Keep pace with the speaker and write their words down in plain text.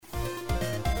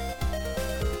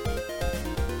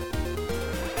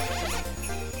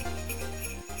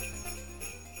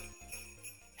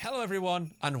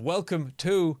everyone, and welcome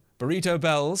to Burrito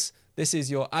Bells. This is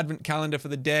your advent calendar for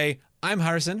the day. I'm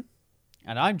Harrison.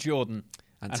 And I'm Jordan.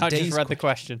 And I today's just read the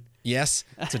question. Yes.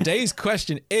 Today's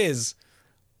question is,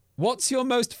 what's your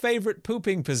most favourite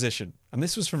pooping position? And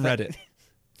this was from Reddit.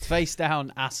 Face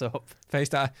down, ass up. Face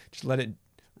down. Just let it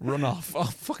run off. Oh,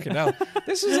 fucking hell.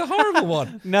 This is a horrible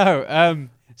one. No,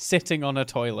 sitting on a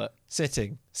toilet.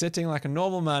 Sitting like a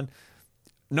normal man.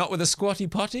 Not with a squatty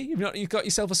potty? You've got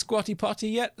yourself a squatty potty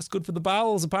yet? That's good for the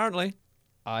bowels, apparently.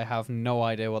 I have no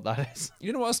idea what that is.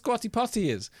 You know what a squatty potty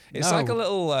is? It's like a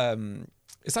little,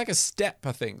 it's like a step,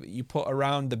 I think, that you put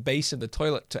around the base of the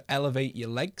toilet to elevate your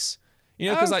legs. You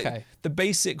know, because like the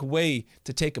basic way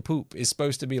to take a poop is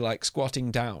supposed to be like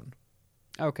squatting down.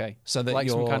 Okay. So that like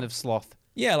some kind of sloth.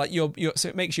 Yeah, like so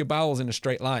it makes your bowels in a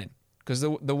straight line. Because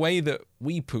the way that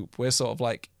we poop, we're sort of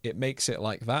like, it makes it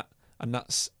like that. And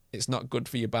it's not good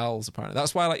for your bowels, apparently.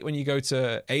 That's why, like, when you go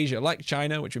to Asia, like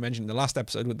China, which we mentioned in the last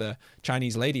episode with the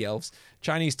Chinese lady elves,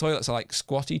 Chinese toilets are like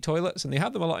squatty toilets, and they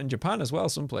have them a lot in Japan as well,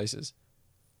 some places.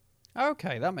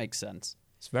 Okay, that makes sense.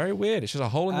 It's very weird. It's just a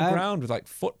hole in the ground with, like,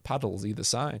 foot paddles either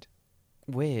side.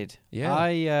 Weird.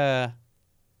 Yeah.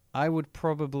 I would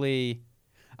probably...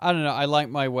 I don't know, I like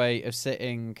my way of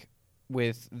sitting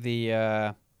with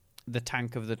the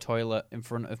tank of the toilet in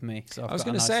front of me. So I've got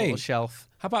a nice little shelf.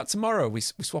 How about tomorrow we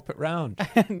swap it round?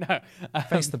 No,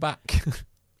 face the back.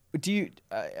 Do you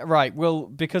right? Well,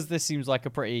 because this seems like a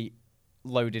pretty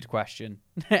loaded question.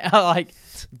 Like,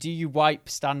 do you wipe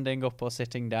standing up or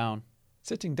sitting down?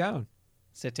 Sitting down.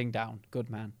 Sitting down. Good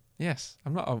man. Yes,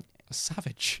 I'm not a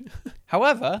savage.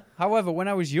 However, when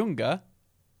I was younger,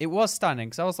 it was standing,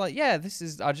 because I was like, yeah,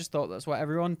 I just thought that's what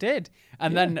everyone did.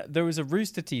 And then there was a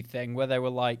Rooster Teeth thing where they were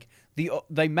like,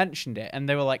 they mentioned it, and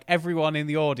they were like, everyone in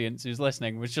the audience who's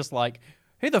listening was just like,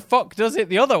 who the fuck does it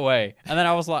the other way? And then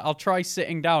I was like, I'll try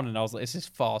sitting down, and I was like, this is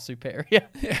far superior.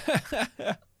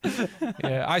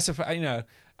 Yeah, I suppose, you know,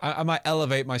 I might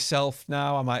elevate myself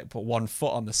now. I might put one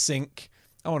foot on the sink.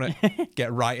 I want to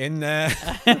get right in there.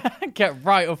 Get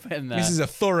right up in there. This is a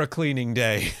thorough cleaning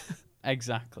day.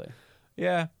 Exactly.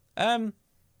 Yeah.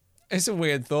 It's a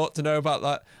weird thought to know about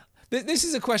that. This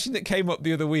is a question that came up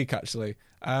the other week, actually.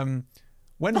 When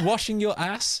washing your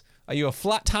ass, are you a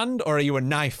flat hand or are you a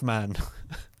knife man?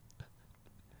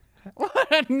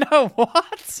 What? No,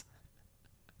 what?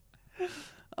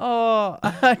 Oh,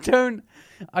 I don't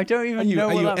even know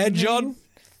what that means. Are you edge on?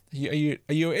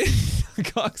 Are you I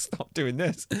can't stop doing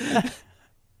this.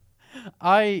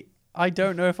 I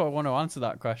don't know if I want to answer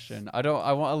that question. I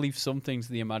want to leave something to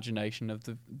the imagination of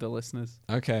the listeners.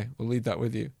 Okay, we'll leave that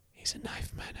with you. He's a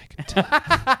knife man, I can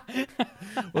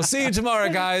tell. We'll see you tomorrow,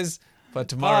 guys, for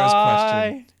tomorrow's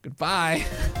question. Goodbye.